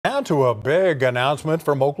On to a big announcement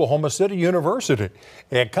from Oklahoma City University.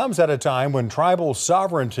 It comes at a time when tribal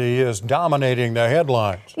sovereignty is dominating the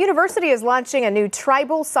headlines. The university is launching a new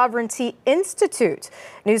Tribal Sovereignty Institute.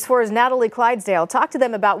 News 4's Natalie Clydesdale talked to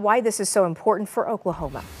them about why this is so important for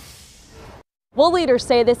Oklahoma. Well, leaders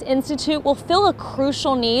say this institute will fill a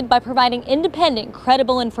crucial need by providing independent,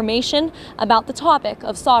 credible information about the topic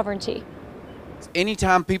of sovereignty.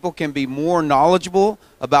 Anytime people can be more knowledgeable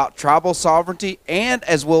about tribal sovereignty and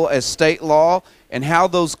as well as state law and how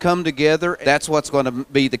those come together, that's what's going to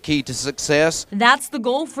be the key to success. That's the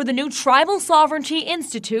goal for the new Tribal Sovereignty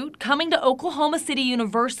Institute coming to Oklahoma City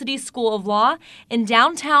University School of Law in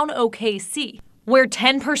downtown OKC, where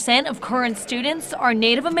 10% of current students are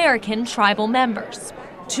Native American tribal members.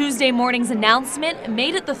 Tuesday morning's announcement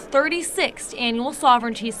made it the 36th Annual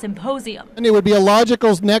Sovereignty Symposium. And it would be a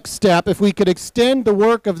logical next step if we could extend the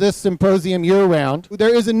work of this symposium year-round.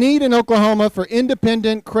 There is a need in Oklahoma for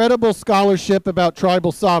independent, credible scholarship about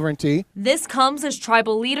tribal sovereignty. This comes as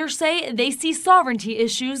tribal leaders say they see sovereignty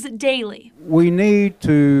issues daily. We need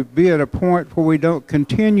to be at a point where we don't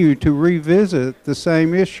continue to revisit the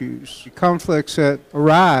same issues. Conflicts that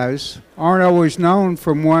arise aren't always known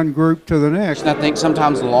from one group to the next. I think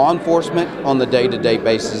sometimes law enforcement on the day-to-day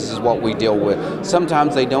basis is what we deal with.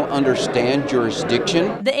 Sometimes they don't understand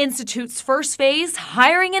jurisdiction. The Institute's first phase,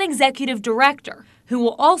 hiring an executive director who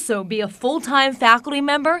will also be a full-time faculty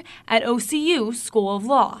member at OCU School of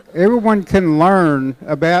Law. Everyone can learn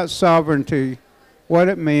about sovereignty, what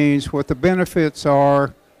it means, what the benefits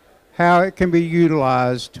are, how it can be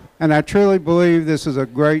utilized, and I truly believe this is a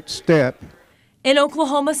great step. In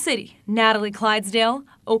Oklahoma City, Natalie Clydesdale,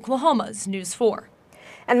 Oklahoma's News 4.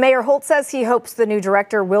 And Mayor Holt says he hopes the new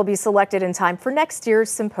director will be selected in time for next year's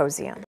symposium.